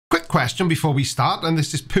question before we start, and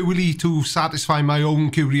this is purely to satisfy my own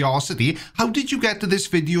curiosity. How did you get to this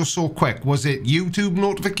video so quick? Was it YouTube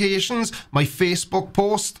notifications, my Facebook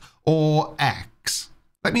post, or X?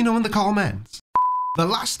 Let me know in the comments. The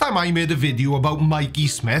last time I made a video about Mikey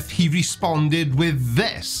Smith, he responded with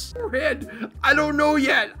this. I don't know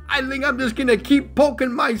yet. I think I'm just gonna keep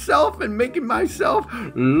poking myself and making myself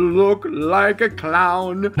look like a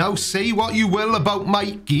clown. Now say what you will about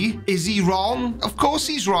Mikey. Is he wrong? Of course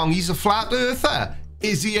he's wrong. He's a flat earther.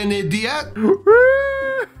 Is he an idiot?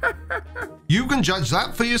 You can judge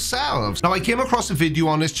that for yourselves. Now, I came across a video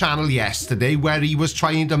on his channel yesterday where he was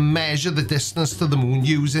trying to measure the distance to the moon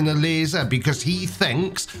using a laser because he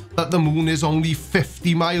thinks that the moon is only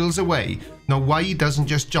 50 miles away. Now, why he doesn't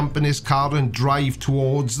just jump in his car and drive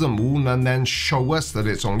towards the moon and then show us that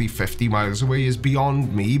it's only 50 miles away is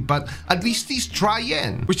beyond me, but at least he's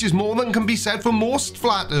trying, which is more than can be said for most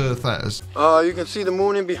flat earthers. You can see the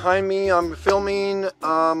moon in behind me. I'm filming.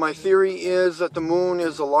 My theory is that the moon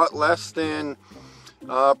is a lot less than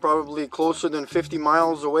probably closer than 50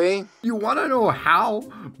 miles away. You want to know how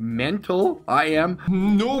mental I am?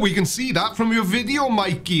 No, we can see that from your video,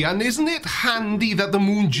 Mikey. And isn't it handy that the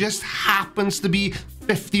moon just happens to be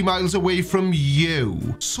 50 miles away from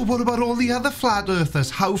you? So what about all the other flat earthers?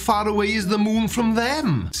 How far away is the moon from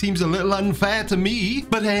them? Seems a little unfair to me.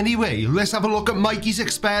 But anyway, let's have a look at Mikey's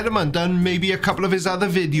experiment and maybe a couple of his other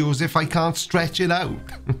videos if I can't stretch it out.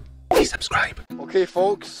 Please subscribe. Okay,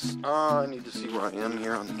 folks, I need to see where I am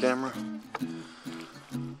here on the camera.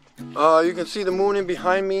 You can see the moon in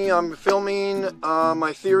behind me. I'm filming.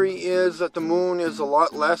 My theory is that the moon is a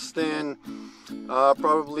lot less than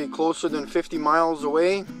probably closer than 50 miles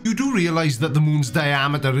away. You do realize that the moon's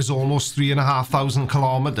diameter is almost 3,500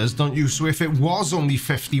 kilometers, don't you? So if it was only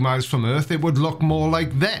 50 miles from Earth, it would look more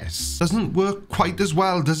like this. Doesn't work quite as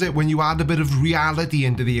well, does it, when you add a bit of reality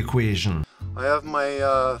into the equation? I have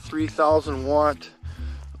my 3,000 watt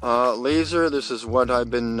laser. This is what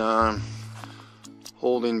I've been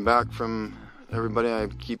holding back from everybody. I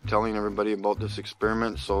keep telling everybody about this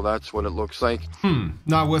experiment, so that's what it looks like.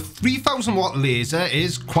 Now, a 3,000 watt laser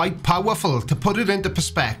is quite powerful. To put it into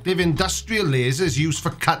perspective, industrial lasers used for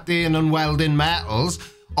cutting and welding metals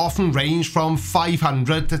often range from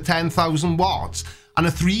 500 to 10,000 watts. And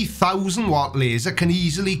a 3,000 watt laser can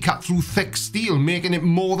easily cut through thick steel, making it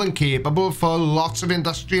more than capable for lots of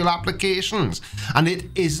industrial applications. And it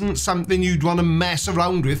isn't something you'd want to mess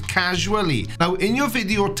around with casually. Now, in your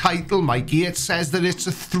video title, Mikey, it says that it's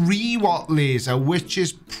a 3 watt laser, which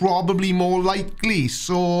is probably more likely.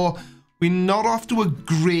 So we're not off to a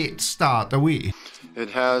great start, are we?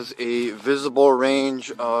 It has a visible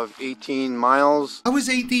range of 18 miles. How is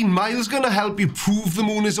 18 miles going to help you prove the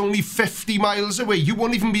moon is only 50 miles away? You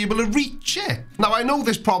won't even be able to reach it. Now, I know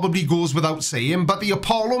this probably goes without saying, but the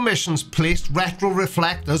Apollo missions placed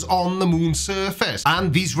retroreflectors on the moon's surface.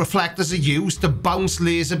 And these reflectors are used to bounce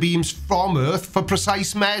laser beams from Earth for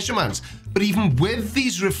precise measurements. But even with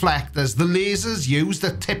these reflectors, the lasers used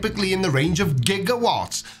are typically in the range of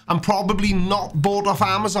gigawatts and probably not bought off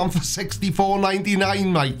Amazon for $64.99,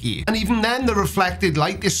 Mikey. And even then, the reflected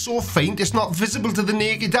light is so faint it's not visible to the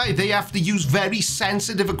naked eye. They have to use very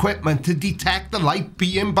sensitive equipment to detect the light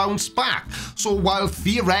being bounced back. So while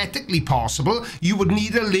theoretically possible, you would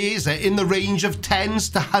need a laser in the range of tens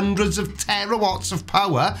to hundreds of terawatts of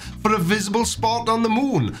power for a visible spot on the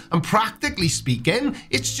moon. And practically speaking,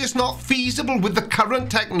 it's just not feasible with the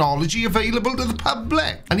current technology available to the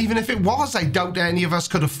public. And even if it was, I doubt any of us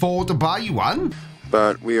could afford to buy one.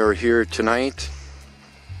 But we are here tonight,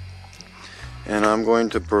 and I'm going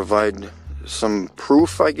to provide some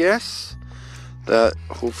proof, I guess, that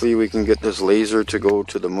hopefully we can get this laser to go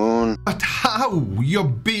to the moon. But how? You're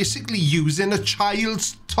basically using a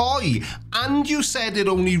child's toy, and you said it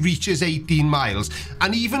only reaches 18 miles.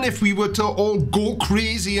 And even if we were to all go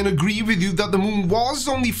crazy and agree with you that the moon was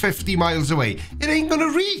only 50 miles away, it ain't gonna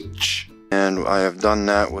reach. And I have done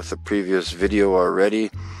that with a previous video already.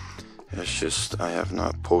 It's just I have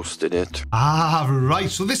not posted it. Ah, right.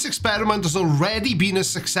 So this experiment has already been a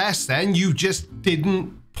success then. You just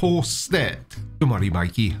didn't post it. Don't worry,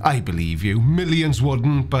 Mikey. I believe you. Millions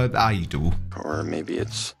wouldn't, but I do. Or maybe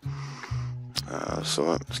it's...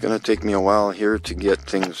 so it's going to take me a while here to get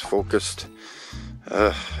things focused.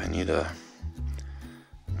 I need a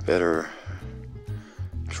better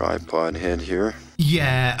tripod head here.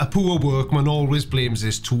 Yeah, a poor workman always blames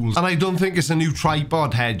his tools. And I don't think it's a new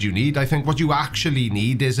tripod head you need. I think what you actually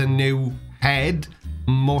need is a new head.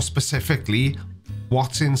 More specifically,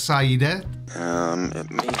 what's inside it?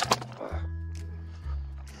 It may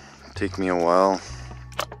take me a while,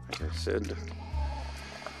 like I said.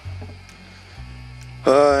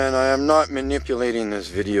 And I am not manipulating this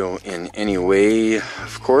video in any way,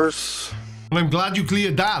 of course. Well, I'm glad you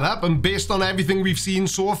cleared that up, and based on everything we've seen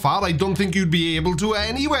so far, I don't think you'd be able to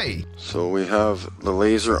anyway. So we have the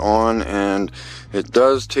laser on, and it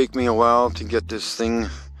does take me a while to get this thing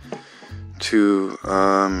to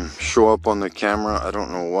show up on the camera. I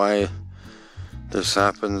don't know why this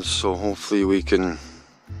happens, so hopefully we can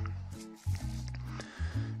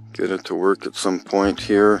get it to work at some point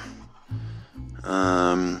here.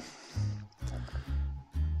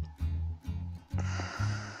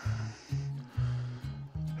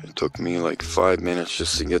 It took me like 5 minutes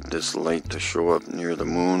just to get this light to show up near the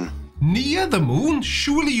moon. Near the moon?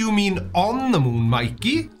 Surely you mean on the moon,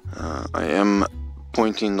 Mikey? I am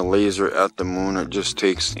pointing the laser at the moon. It just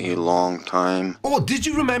takes a long time. Oh, did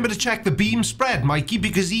you remember to check the beam spread, Mikey?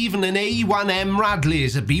 Because even an A1 MRAD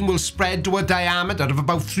laser beam will spread to a diameter of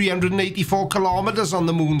about 384 kilometers on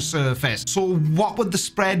the moon's surface. So what would the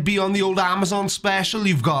spread be on the old Amazon special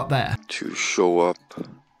you've got there? To show up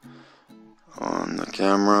on the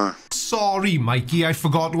camera. Sorry, Mikey, I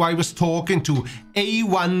forgot who I was talking to.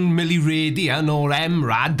 A1 milliradian or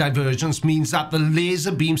MRAD divergence means that the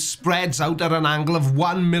laser beam spreads out at an angle of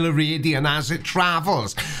 1 milliradian as it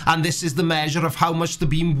travels, and this is the measure of how much the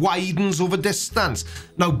beam widens over distance.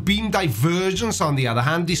 Now, beam divergence, on the other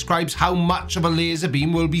hand, describes how much of a laser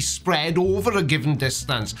beam will be spread over a given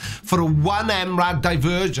distance. For a 1 MRAD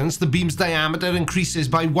divergence, the beam's diameter increases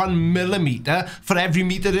by 1 millimeter for every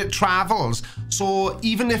meter it travels. So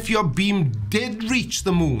even if your beam did reach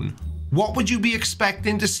the moon, what would you be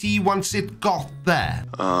expecting to see once it got there?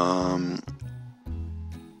 I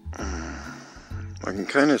can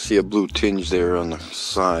kind of see a blue tinge there on the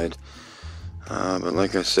side. But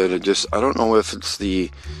like I said, I don't know if it's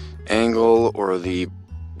the angle or due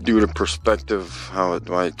to perspective,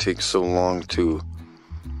 why it takes so long to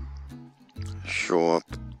show up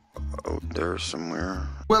out there somewhere.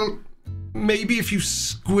 Well, maybe if you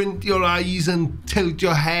squint your eyes and tilt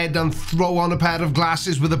your head and throw on a pair of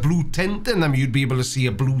glasses with a blue tint in them, you'd be able to see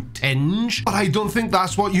a blue tinge. But I don't think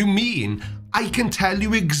that's what you mean. I can tell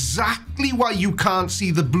you exactly why you can't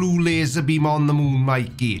see the blue laser beam on the moon,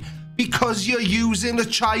 Mikey. Because you're using a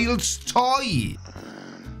child's toy.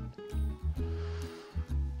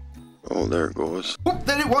 Oh, there it goes. Oh,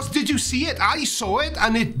 there it was. Did you see it? I saw it,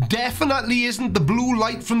 and it definitely isn't the blue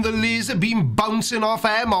light from the laser beam bouncing off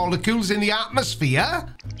air molecules in the atmosphere.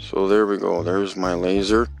 So there we go. There's my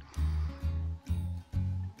laser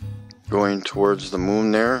going towards the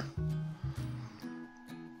moon there.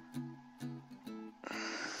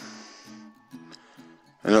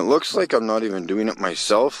 And it looks like I'm not even doing it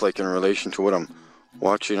myself, like in relation to what I'm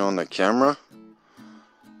watching on the camera.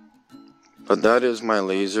 But that is my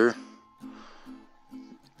laser.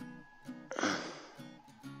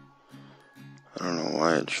 I don't know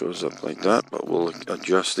why it shows up like that, but we'll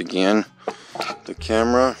adjust again the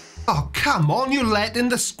camera. Oh, come on, you're letting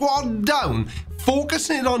the squad down.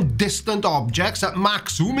 Focusing on distant objects at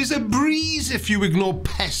max zoom is a breeze if you ignore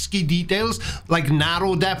pesky details like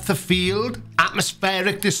narrow depth of field,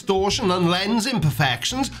 atmospheric distortion and lens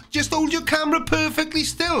imperfections. Just hold your camera perfectly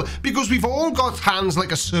still, because we've all got hands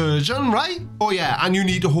like a surgeon, right? Oh yeah, and you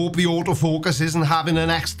need to hope the autofocus isn't having an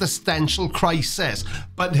existential crisis.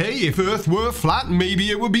 But hey, if Earth were flat, maybe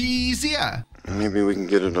it would be easier. Maybe we can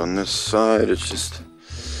get it on this side. It's just...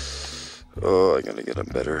 oh, I gotta get a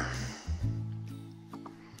better...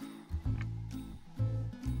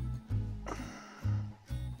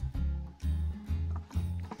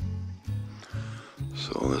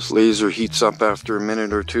 So this laser heats up after a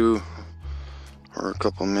minute or two, or a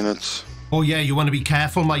couple minutes. Oh yeah, you want to be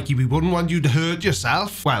careful, Mikey. We wouldn't want you to hurt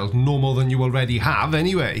yourself. Well, no more than you already have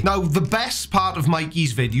anyway. Now, the best part of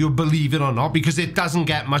Mikey's video, believe it or not, because it doesn't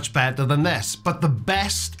get much better than this, but the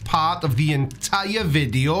best part of the entire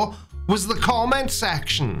video was the comment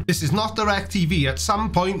section. This is not DirecTV. At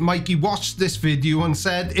some point, Mikey watched this video and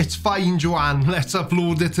said, "It's fine, Joanne, let's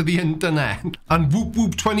upload it to the internet." And Whoop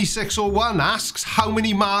Whoop 2601 asks, how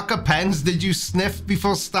many marker pens did you sniff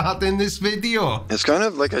before starting this video? It's kind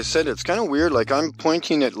of, like I said, it's kind of weird. Like, I'm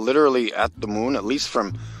pointing it literally at the moon, at least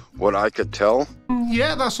from what I could tell.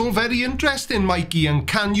 Yeah, that's all very interesting, Mikey. And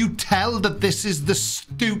can you tell that this is the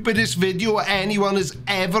stupidest video anyone has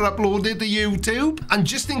ever uploaded to YouTube? And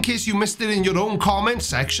just in case you missed it in your own comment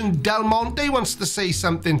section, Del Monte wants to say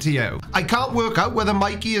something to you. I can't work out whether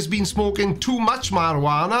Mikey has been smoking too much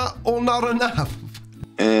marijuana or not enough.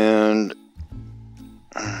 And...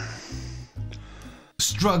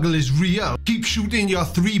 struggle is real. Keep shooting your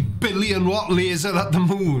 3 billion watt laser at the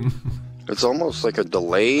moon. it's almost like a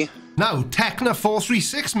delay Now,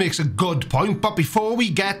 Techna436 makes a good point, but before we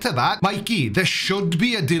get to that, Mikey, there should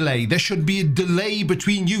be a delay. There should be a delay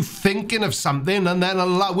between you thinking of something and then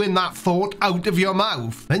allowing that thought out of your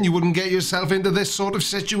mouth. Then you wouldn't get yourself into this sort of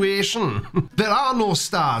situation. There are no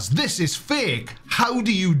stars. This is fake. How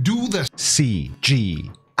do you do this? CGI.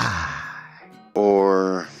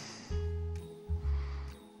 Or...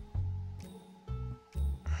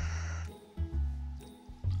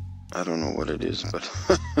 I don't know what it is, but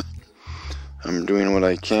I'm doing what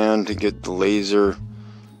I can to get the laser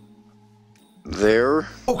there.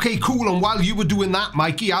 Okay, cool, and while you were doing that,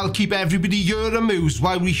 Mikey, I'll keep everybody here amused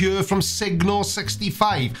while we hear from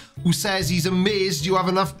Signo65, who says he's amazed you have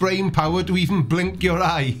enough brain power to even blink your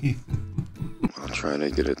eye. I'll try to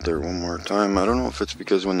get it there one more time. I don't know if it's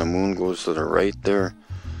because when the moon goes to the right there,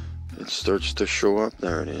 it starts to show up.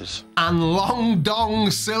 There it is. And Long Dong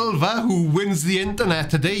Silver, who wins the internet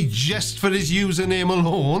today just for his username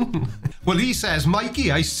alone. Well, he says,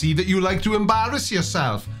 Mikey, I see that you like to embarrass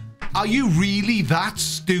yourself. Are you really that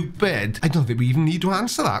stupid? I don't think we even need to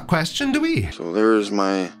answer that question, do we? So there's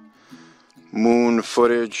my moon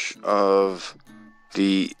footage of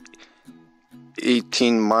the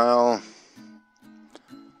 18-mile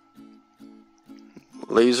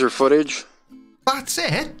laser footage. That's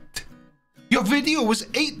it? Your video was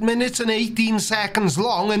 8 minutes and 18 seconds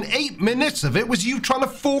long, and 8 minutes of it was you trying to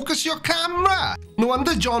focus your camera. No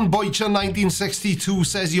wonder John Boycher 1962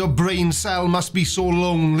 says your brain cell must be so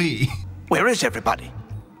lonely. Where is everybody?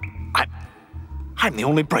 I'm the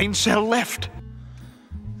only brain cell left.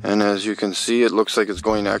 And as you can see, it looks like it's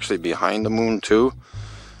going actually behind the moon too.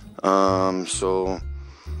 So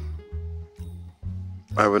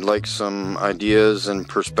I would like some ideas and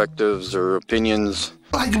perspectives or opinions.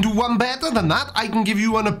 I can do one better than that. I can give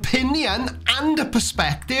you an opinion and a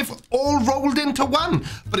perspective all rolled into one.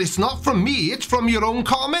 But it's not from me, it's from your own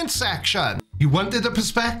comment section. You wanted a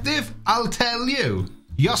perspective? I'll tell you.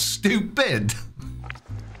 You're stupid.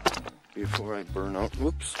 Before I burn out,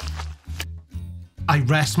 whoops. I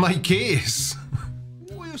rest my case.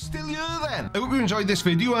 You're still here then. I hope you enjoyed this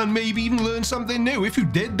video and maybe even learned something new. If you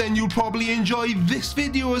did, then you'll probably enjoy this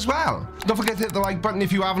video as well. Don't forget to hit the like button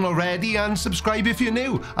if you haven't already and subscribe if you're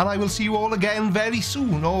new. And I will see you all again very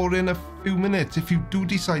soon, or in a few minutes if you do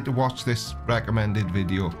decide to watch this recommended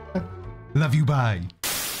video. Love you, bye.